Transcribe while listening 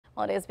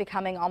Well, it is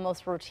becoming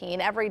almost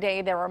routine. Every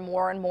day there are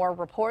more and more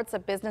reports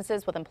of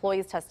businesses with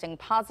employees testing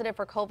positive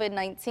for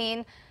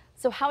COVID-19.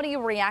 So how do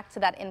you react to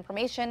that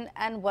information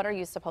and what are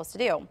you supposed to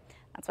do?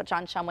 That's what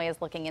John Shumway is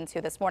looking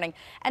into this morning.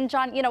 And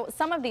John,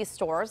 some of these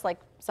stores, like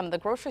some of the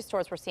grocery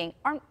stores we're seeing,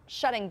 aren't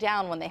shutting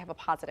down when they have a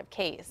positive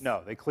case.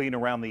 No, they clean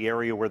around the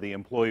area where the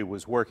employee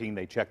was working.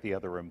 They check the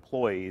other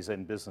employees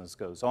and business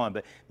goes on.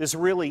 But this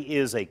really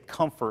is a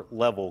comfort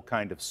level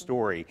kind of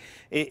story.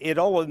 It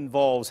all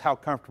involves how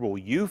comfortable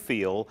you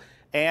feel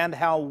and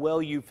how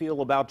well you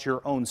feel about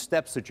your own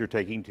steps that you're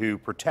taking to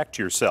protect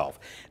yourself.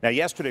 Now,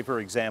 yesterday,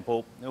 for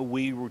example,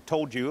 we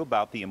told you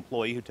about the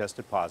employee who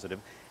tested positive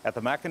at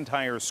the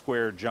McIntyre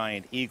Square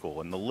Giant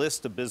Eagle, and the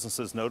list of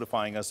businesses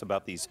notifying us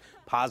about these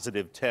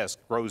positive tests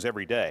grows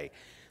every day.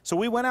 So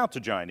we went out to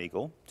Giant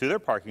Eagle, to their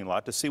parking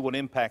lot, to see what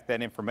impact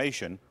that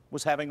information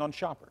was having on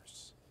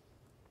shoppers.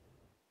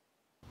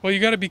 Well, you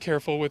got to be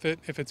careful with it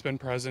if it's been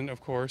present,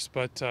 of course,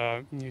 but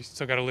you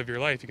still got to live your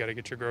life. You got to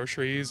get your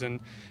groceries, and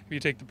if you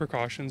take the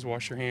precautions,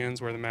 wash your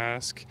hands, wear the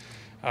mask,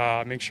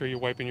 make sure you're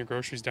wiping your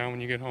groceries down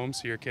when you get home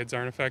so your kids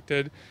aren't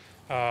affected.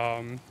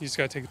 You just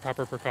got to take the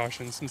proper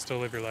precautions and still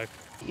live your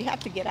life. You have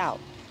to get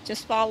out.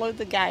 Just follow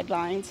the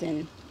guidelines,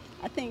 and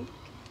I think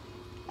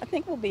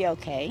we'll be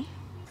okay.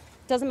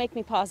 Doesn't make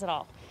me pause at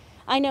all.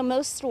 I know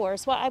most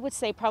stores, well, I would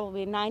say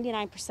probably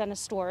 99% of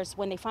stores,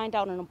 when they find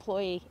out an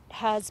employee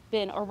has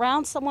been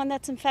around someone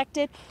that's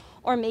infected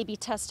or maybe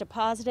tested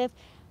positive,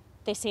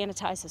 they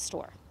sanitize the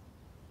store.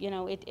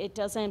 It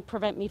doesn't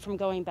prevent me from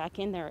going back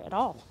in there at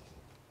all.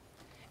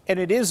 And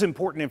it is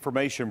important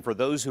information for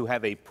those who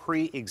have a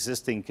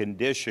pre-existing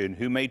condition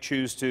who may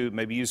choose to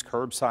maybe use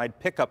curbside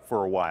pickup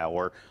for a while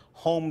or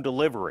home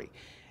delivery.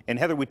 And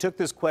Heather, we took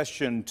this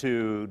question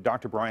to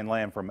Dr. Brian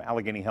Lamb from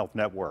Allegheny Health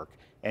Network,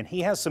 and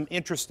he has some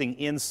interesting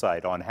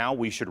insight on how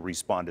we should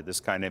respond to this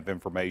kind of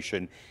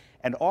information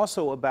and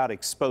also about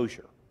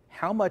exposure.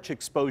 How much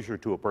exposure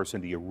to a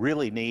person do you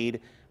really need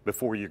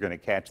before you're going to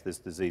catch this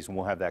disease? And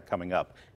we'll have that coming up